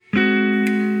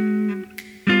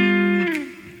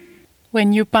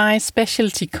When you buy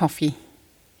specialty coffee,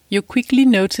 you quickly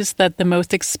notice that the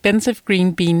most expensive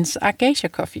green beans are geisha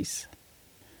coffees.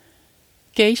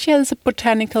 Geisha is a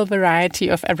botanical variety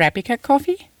of Arabica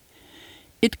coffee.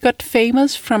 It got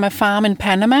famous from a farm in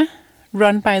Panama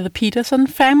run by the Peterson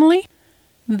family,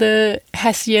 the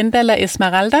Hacienda La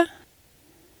Esmeralda.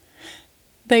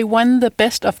 They won the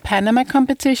Best of Panama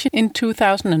competition in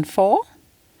 2004,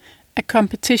 a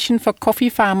competition for coffee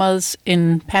farmers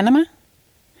in Panama.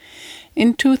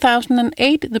 In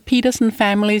 2008, the Peterson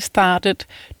family started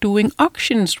doing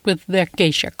auctions with their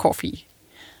geisha coffee,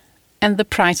 and the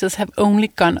prices have only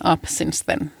gone up since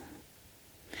then.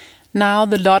 Now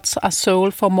the lots are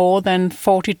sold for more than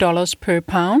 $40 per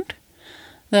pound.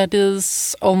 That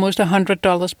is almost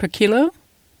 $100 per kilo.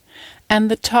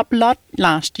 And the top lot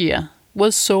last year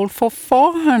was sold for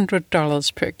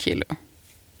 $400 per kilo.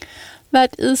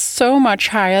 That is so much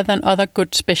higher than other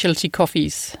good specialty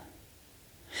coffees.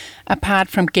 Apart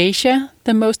from geisha,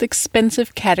 the most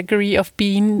expensive category of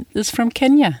bean is from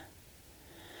Kenya.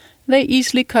 They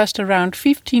easily cost around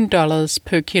 $15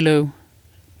 per kilo,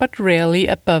 but rarely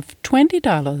above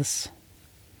 $20.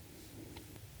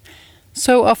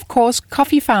 So, of course,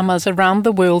 coffee farmers around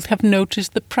the world have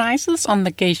noticed the prices on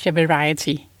the geisha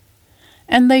variety,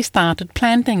 and they started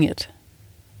planting it.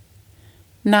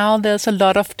 Now there's a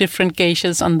lot of different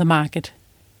geishas on the market.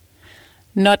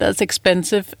 Not as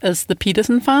expensive as the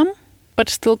Peterson farm, but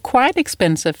still quite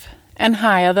expensive and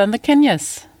higher than the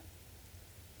Kenyas.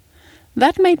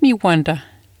 That made me wonder,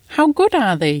 how good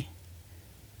are they?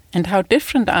 And how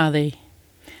different are they?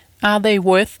 Are they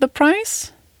worth the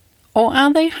price? Or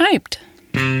are they hyped?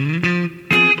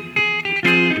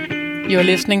 You're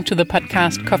listening to the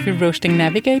podcast Coffee Roasting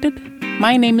Navigated.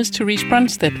 My name is Therese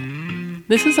Brunstedt.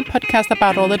 This is a podcast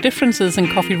about all the differences in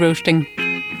coffee roasting.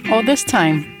 Or this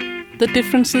time, the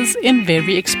differences in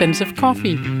very expensive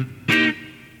coffee.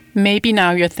 Maybe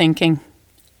now you're thinking,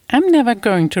 I'm never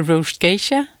going to roast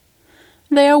geisha.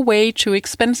 They are way too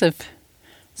expensive.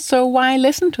 So why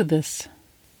listen to this?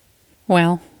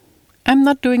 Well, I'm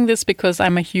not doing this because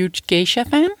I'm a huge geisha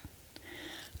fan.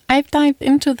 I've dived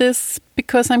into this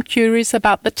because I'm curious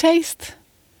about the taste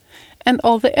and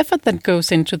all the effort that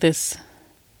goes into this.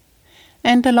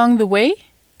 And along the way,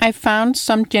 I found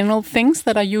some general things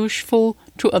that are useful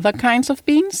to other kinds of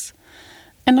beans.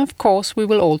 And of course, we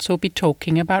will also be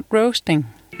talking about roasting.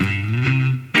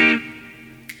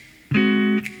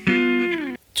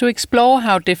 To explore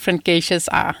how different geishas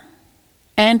are,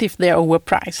 and if they're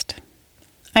overpriced,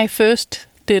 I first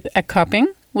did a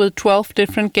cupping with 12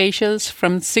 different geishas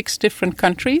from 6 different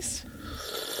countries.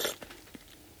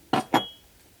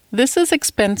 This is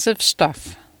expensive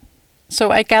stuff. So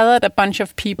I gathered a bunch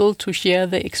of people to share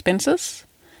the expenses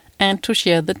and to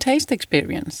share the taste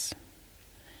experience.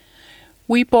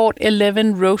 We bought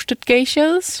 11 roasted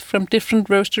geishas from different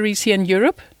roasteries here in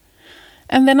Europe.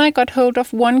 And then I got hold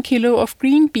of 1 kilo of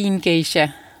green bean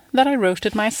geisha that I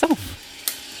roasted myself.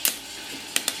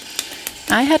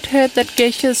 I had heard that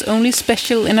geisha is only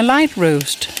special in a light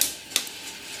roast.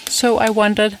 So I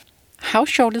wondered, how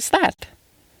short is that?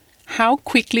 How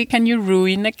quickly can you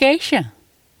ruin a geisha?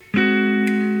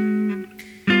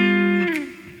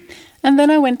 And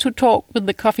then I went to talk with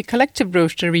the Coffee Collective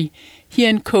Roastery here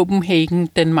in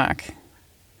Copenhagen, Denmark.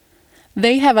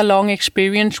 They have a long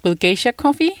experience with geisha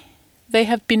coffee. They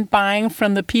have been buying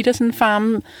from the Peterson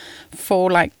farm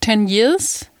for like 10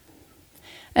 years.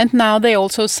 And now they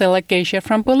also sell a geisha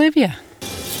from Bolivia.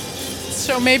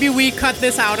 So maybe we cut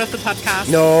this out of the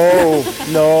podcast.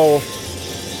 No.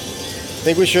 I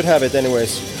think we should have it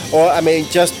anyways. Or, I mean,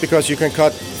 just because you can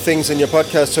cut things in your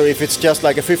podcast, so if it's just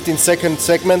like a 15-second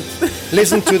segment,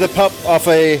 listen to the pop of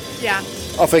a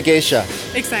geisha.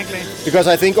 Exactly. Because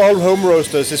I think all home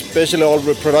roasters, especially all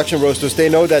production roasters, they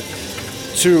know that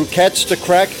to catch the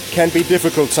crack can be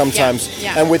difficult sometimes.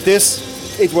 Yeah. And with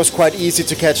this, it was quite easy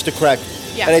to catch the crack.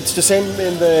 Yeah. And it's the same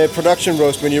in the production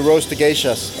roast when you roast the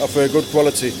geishas of a good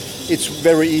quality. It's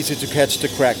very easy to catch the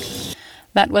crack.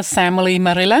 That was Samuel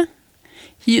Marilla.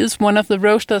 He is one of the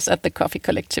roasters at the Coffee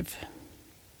Collective.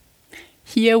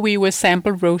 Here we were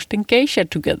sample roasting geisha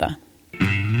together.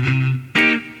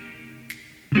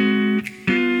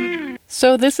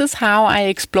 So this is how I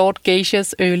explored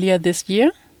geishas earlier this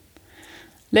year.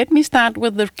 Let me start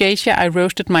with the geisha I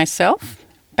roasted myself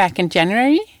back in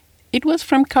January. It was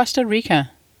from Costa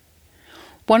Rica.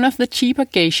 One of the cheaper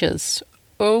geishas,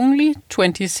 only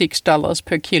 $26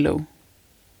 per kilo,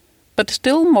 but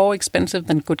still more expensive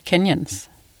than good Kenyans.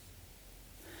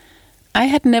 I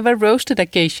had never roasted a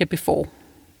geisha before.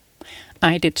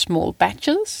 I did small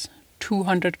batches,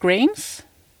 200 grains.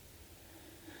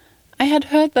 I had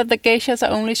heard that the geishas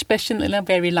are only special in a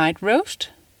very light roast.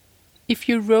 If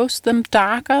you roast them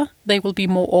darker, they will be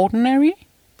more ordinary.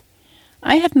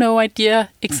 I had no idea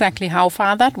exactly how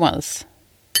far that was.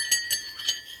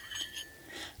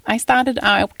 I started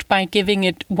out by giving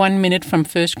it 1 minute from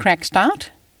first crack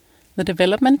start, the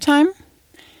development time.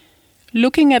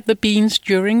 Looking at the beans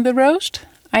during the roast,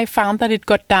 I found that it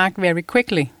got dark very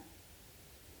quickly.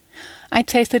 I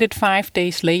tasted it 5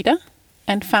 days later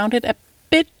and found it a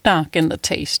bit dark in the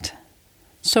taste,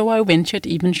 so I ventured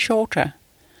even shorter.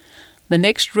 The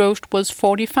next roast was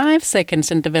 45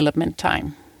 seconds in development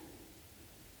time.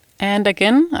 And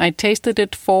again, I tasted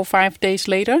it 4 or 5 days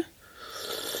later.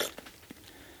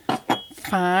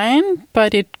 Fine,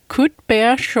 but it could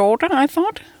bear shorter, I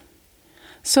thought.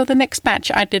 So the next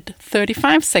batch I did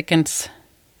 35 seconds.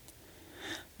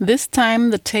 This time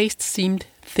the taste seemed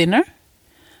thinner,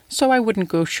 so I wouldn't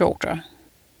go shorter.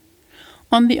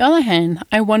 On the other hand,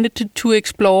 I wanted to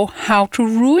explore how to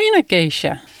ruin a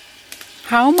geisha.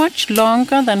 How much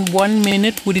longer than 1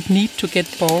 minute would it need to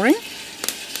get boring?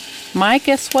 My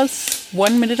guess was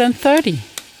 1 minute and 30.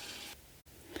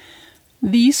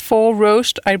 These 4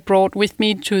 roasts I brought with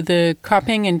me to the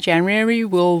cupping in January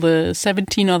with the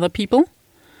 17 other people.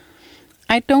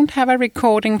 I don't have a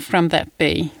recording from that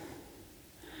day.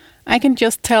 I can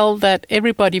just tell that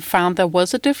everybody found there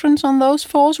was a difference on those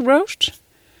 4 roasts.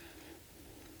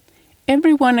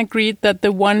 Everyone agreed that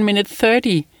the 1 minute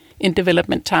 30 in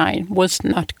development time was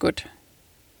not good.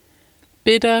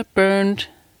 Bitter, burnt,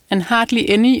 and hardly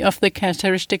any of the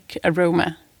characteristic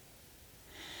aroma.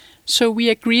 So we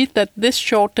agreed that this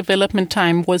short development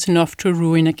time was enough to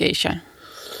ruin a geisha.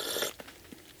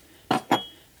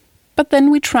 But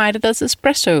then we tried it as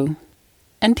espresso,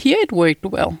 and here it worked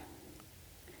well.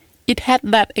 It had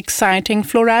that exciting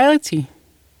florality.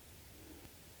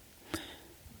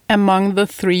 Among the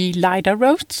 3 lighter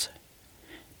roasts,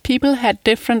 people had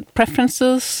different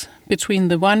preferences between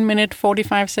the 1 minute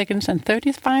 45 seconds and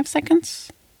 35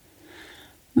 seconds.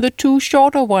 The 2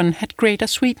 shorter ones had greater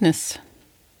sweetness.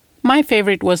 My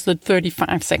favorite was the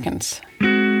 35 seconds.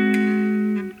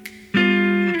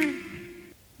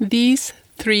 These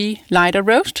 3 lighter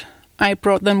roasts, I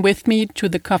brought them with me to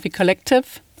the Coffee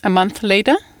Collective a month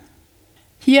later.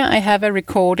 Here I have a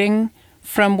recording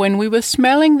from when we were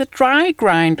smelling the dry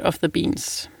grind of the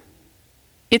beans.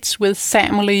 It's with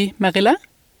Samuel Marilla,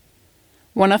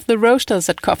 one of the roasters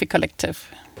at Coffee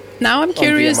Collective. Now I'm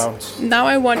curious. Now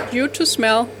I want you to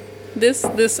smell this,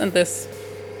 and this,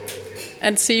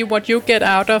 and see what you get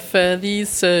out of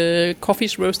these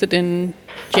coffees roasted in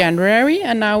January.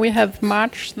 And now we have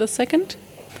March the 2nd.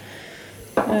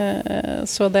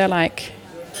 So they're like,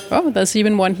 there's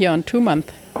even one here on 2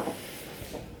 months.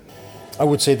 I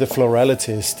would say the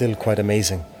florality is still quite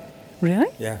amazing. Really?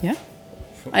 Yeah.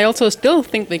 I also still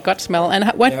think they got smell. And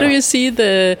what do you see?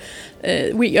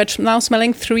 We are now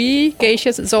smelling 3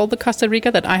 geishas. It's all the Costa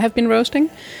Rica that I have been roasting.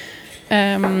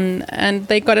 And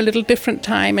they got a little different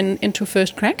time into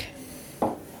first crack.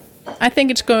 I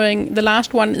think it's going, the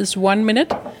last one is 1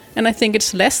 minute. And I think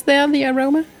it's less there, the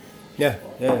aroma. Yeah,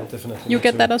 definitely. You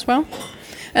get that as well?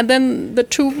 And then the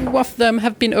 2 of them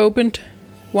have been opened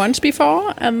once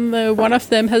before. And one of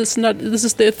them has not, this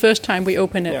is the first time we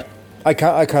open it. Yeah. I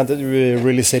can't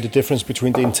really say the difference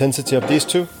between the intensity of these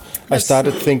 2. I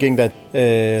started thinking that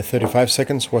 35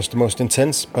 seconds was the most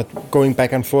intense, but going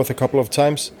back and forth a couple of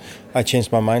times, I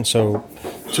changed my mind. So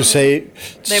to say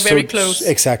they're very close.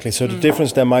 Exactly. So the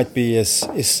difference there might be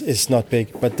is not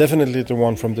big, but definitely the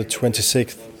one from the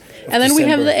 26th. And then we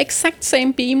have the exact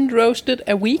same bean roasted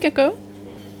a week ago.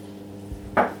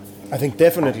 I think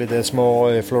definitely there's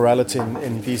more florality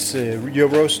in these your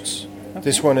roasts. Okay.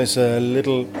 This one is a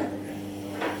little,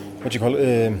 what do you call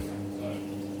it?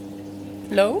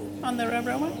 Low on the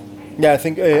aroma? Yeah, I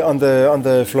think on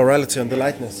the florality, on the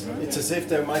lightness. It's as if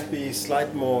there might be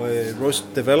slight more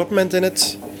roast development in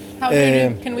it.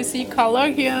 Can we see color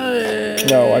here?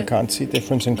 No, I can't see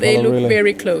difference in color. They look really.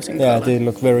 very close in color. Yeah, they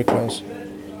look very close.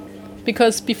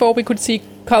 Because before we could see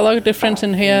color difference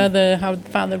in here, how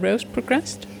far the roast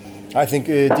progressed. I think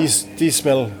these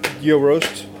smell your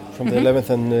roast from the 11th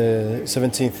and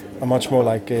 17th are much more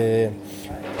like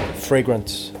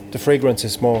fragrance. The fragrance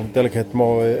is more delicate,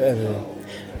 more.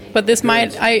 But this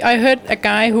might. I heard a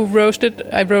guy who roasted.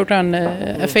 I wrote on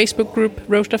a Facebook group,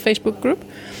 roaster Facebook group,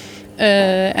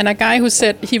 and a guy who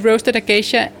said he roasted a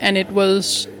geisha and it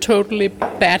was totally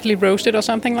badly roasted or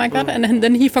something like that, and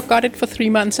then he forgot it for 3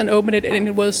 months and opened it and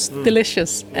it was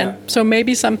delicious. And so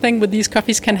maybe something with these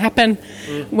coffees can happen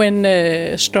when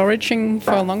storaging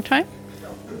for a long time.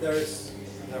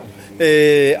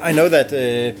 I know that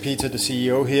Peter, the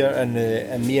CEO here,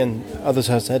 and me and others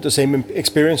has had the same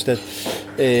experience that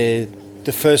the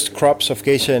first crops of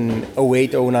geisha in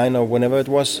 08, 09 or whenever it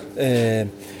was,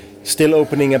 still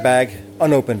opening a bag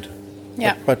unopened.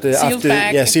 Yeah, but sealed after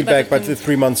bag, sealed bag, but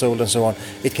 3 months old and so on,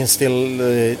 it can still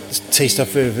taste of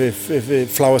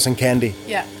flowers and candy.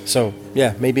 Yeah. So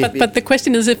yeah, maybe. But the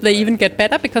question is if they even get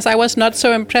better, because I was not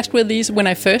so impressed with these when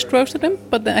I first roasted them.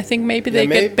 But I think maybe they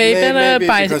get better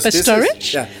by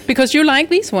storage. Because you like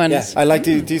these ones. Yeah, I like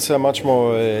these are much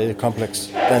more complex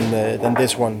than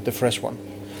this one, the fresh one,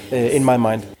 in my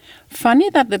mind. Funny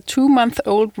that the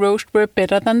 2-month-old roast were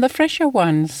better than the fresher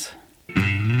ones.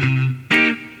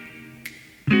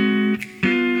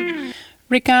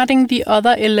 Regarding the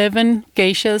other 11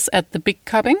 geishas at the big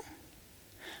cupping,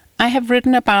 I have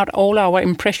written about all our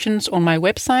impressions on my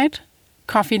website,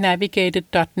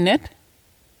 coffeenavigated.net.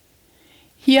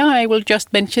 Here I will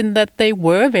just mention that they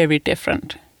were very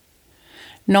different.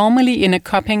 Normally in a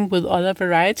cupping with other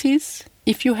varieties,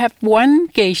 if you have one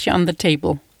geisha on the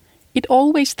table, it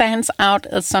always stands out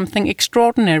as something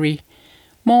extraordinary,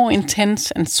 more intense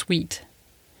and sweet.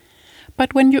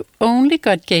 But when you only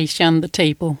got geisha on the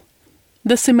table,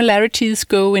 the similarities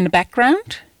go in the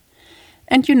background,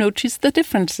 and you notice the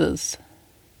differences.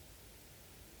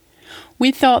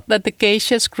 We thought that the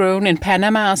geishas grown in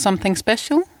Panama are something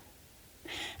special,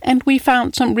 and we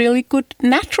found some really good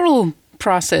natural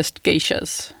processed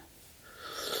geishas.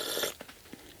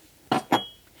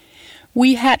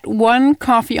 We had one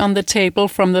coffee on the table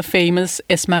from the famous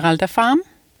Esmeralda farm.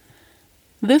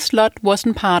 This lot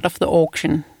wasn't part of the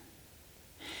auction.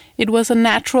 It was a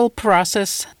natural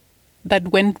process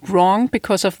that went wrong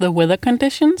because of the weather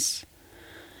conditions.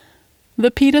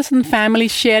 The Peterson family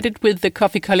shared it with the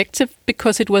Coffee Collective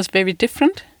because it was very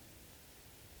different.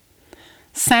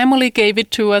 Samuli gave it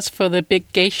to us for the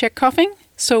big geisha cupping,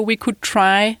 so we could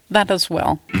try that as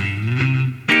well.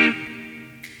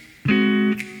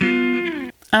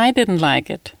 I didn't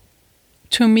like it.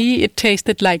 To me, it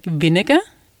tasted like vinegar.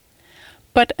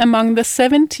 But among the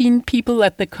 17 people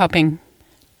at the cupping,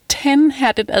 10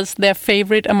 had it as their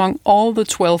favorite among all the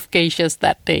 12 geishas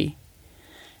that day.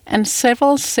 And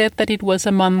several said that it was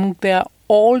among their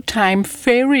all-time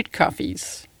favorite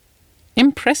coffees.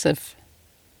 Impressive.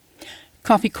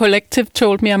 Coffee Collective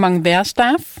told me among their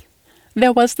staff,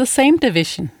 there was the same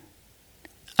division.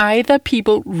 Either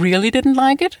people really didn't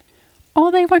like it,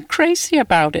 or they were crazy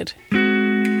about it.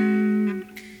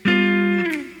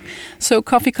 So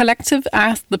Coffee Collective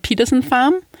asked the Peterson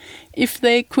farm if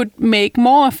they could make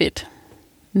more of it.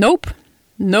 Nope,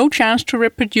 no chance to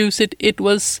reproduce it. It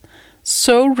was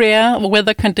so rare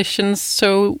weather conditions,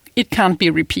 so it can't be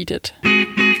repeated.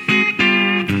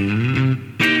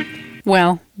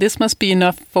 Well, this must be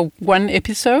enough for one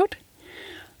episode.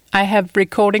 I have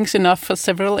recordings enough for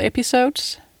several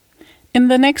episodes. In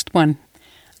the next one,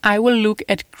 I will look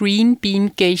at green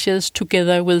bean geishas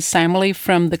together with Samuli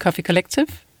from the Coffee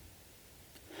Collective.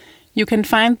 You can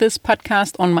find this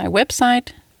podcast on my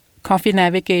website,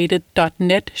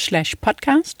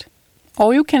 coffeenavigated.net/podcast,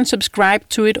 or you can subscribe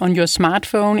to it on your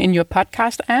smartphone in your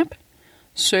podcast app.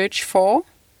 Search for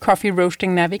Coffee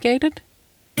Roasting Navigated.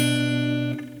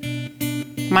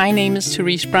 My name is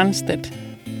Therese Brunstedt.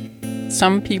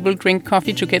 Some people drink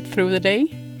coffee to get through the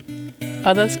day.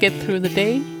 Others get through the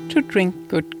day to drink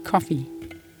good coffee.